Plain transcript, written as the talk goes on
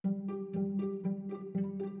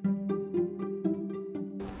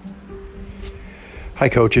Hi,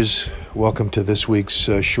 coaches. Welcome to this week's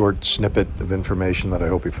short snippet of information that I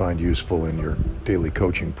hope you find useful in your daily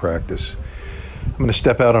coaching practice. I'm going to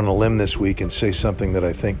step out on a limb this week and say something that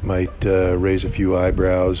I think might raise a few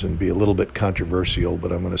eyebrows and be a little bit controversial,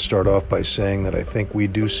 but I'm going to start off by saying that I think we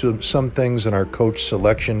do some things in our coach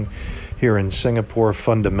selection here in Singapore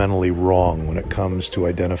fundamentally wrong when it comes to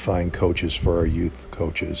identifying coaches for our youth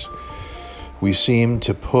coaches. We seem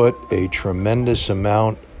to put a tremendous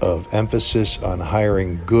amount of emphasis on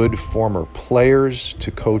hiring good former players to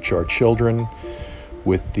coach our children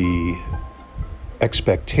with the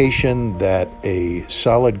expectation that a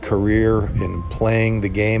solid career in playing the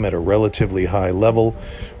game at a relatively high level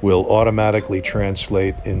will automatically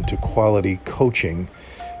translate into quality coaching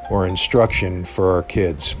or instruction for our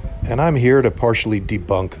kids. And I'm here to partially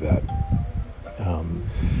debunk that.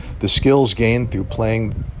 The skills gained through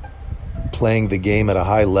playing the game at a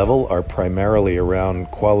high level are primarily around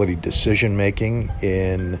quality decision making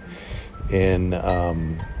in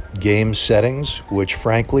game settings, which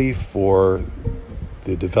frankly for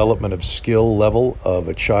the development of skill level of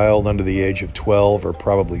a child under the age of 12 are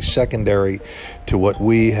probably secondary to what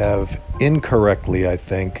we have incorrectly, I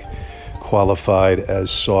think, qualified as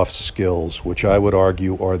soft skills, which I would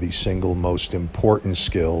argue are the single most important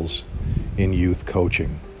skills in youth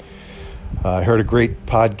coaching. I heard a great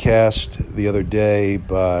podcast the other day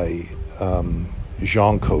by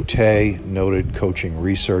Jean Coté, noted coaching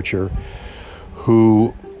researcher,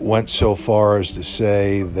 who went so far as to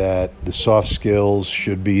say that the soft skills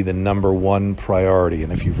should be the number one priority.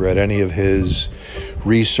 And if you've read any of his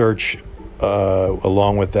research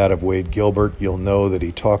along with that of Wade Gilbert, you'll know that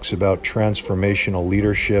he talks about transformational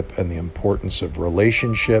leadership and the importance of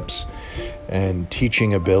relationships and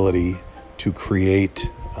teaching ability to create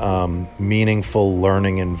meaningful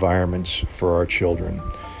learning environments for our children.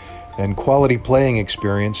 And quality playing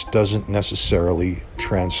experience doesn't necessarily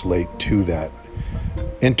translate to that.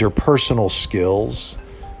 Interpersonal skills,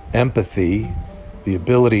 empathy, the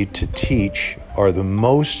ability to teach are the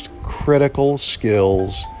most critical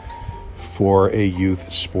skills for a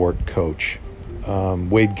youth sport coach.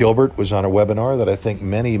 Wade Gilbert was on a webinar that I think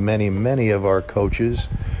many of our coaches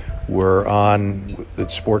were on,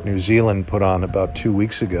 that Sport New Zealand put on about 2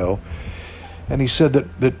 weeks ago. And he said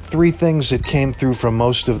that three things that came through from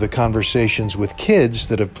most of the conversations with kids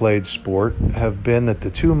that have played sport have been that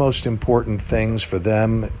the two most important things for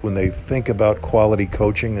them when they think about quality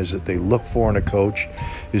coaching is that they look for in a coach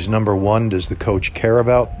is, number one, does the coach care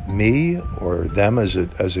about me or them as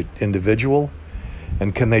an individual?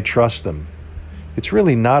 And can they trust them? It's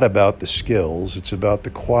really not about the skills. It's about the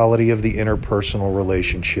quality of the interpersonal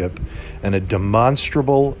relationship and a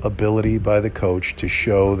demonstrable ability by the coach to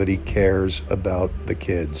show that he cares about the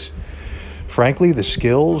kids. Frankly, the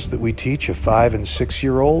skills that we teach a 5 and 6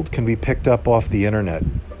 year old can be picked up off the internet.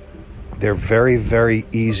 They're very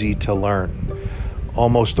easy to learn.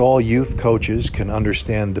 Almost all youth coaches can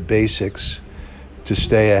understand the basics to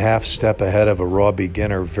stay a half step ahead of a raw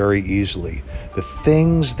beginner very easily. The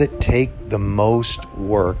things that take the most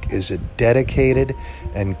work is a dedicated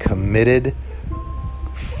and committed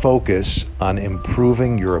focus on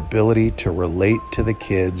improving your ability to relate to the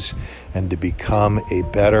kids and to become a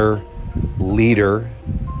better leader,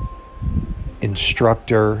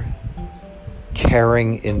 instructor,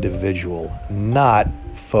 caring individual, not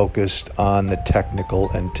focused on the technical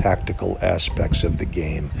and tactical aspects of the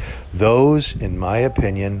game. Those, in my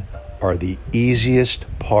opinion, are the easiest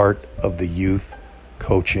part of the youth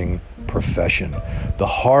coaching profession. The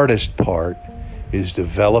hardest part is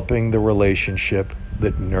developing the relationship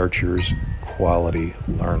that nurtures quality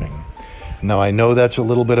learning. Now, I know that's a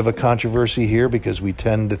little bit of a controversy here because we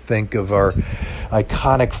tend to think of our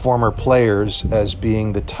iconic former players as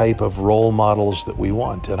being the type of role models that we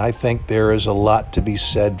want. And I think there is a lot to be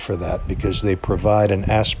said for that because they provide an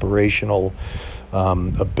aspirational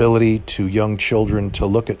ability to young children to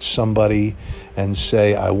look at somebody and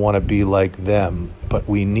say, I want to be like them. But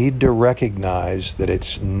we need to recognize that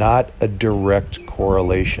it's not a direct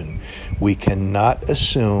correlation. We cannot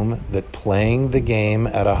assume that playing the game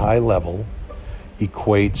at a high level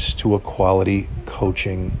equates to a quality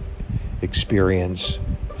coaching experience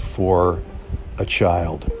for a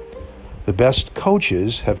child. The best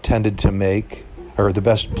coaches have tended to make, or the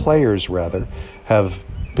best players rather, have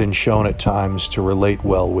been shown at times to relate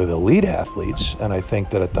well with elite athletes, and I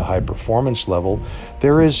think that at the high performance level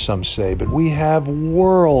there is some say, but we have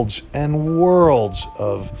worlds and worlds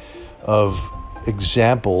of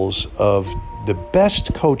examples of the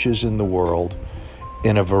best coaches in the world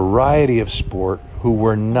in a variety of sport who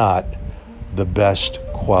were not the best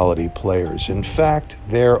quality players. In fact,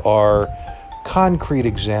 there are concrete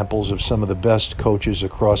examples of some of the best coaches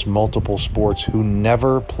across multiple sports who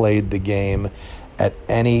never played the game at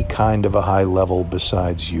any kind of a high level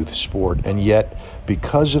besides youth sport. And yet,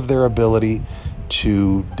 because of their ability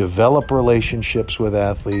to develop relationships with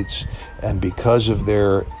athletes and because of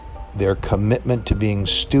their commitment to being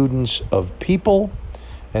students of people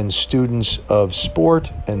and students of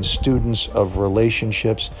sport and students of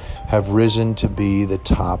relationships, have risen to be the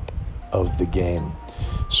top of the game.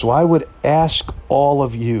 So I would ask all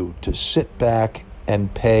of you to sit back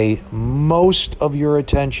and pay most of your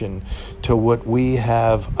attention to what we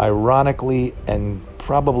have ironically and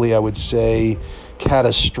probably, I would say,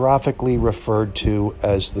 catastrophically referred to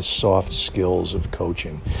as the soft skills of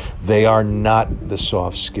coaching. They are not the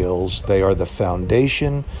soft skills. They are the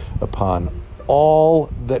foundation upon all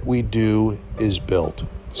that we do is built.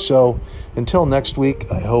 So until next week,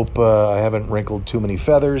 I hope I haven't wrinkled too many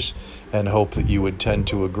feathers, and hope that you would tend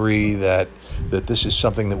to agree that this is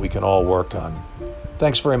something that we can all work on.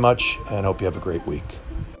 Thanks very much, and hope you have a great week.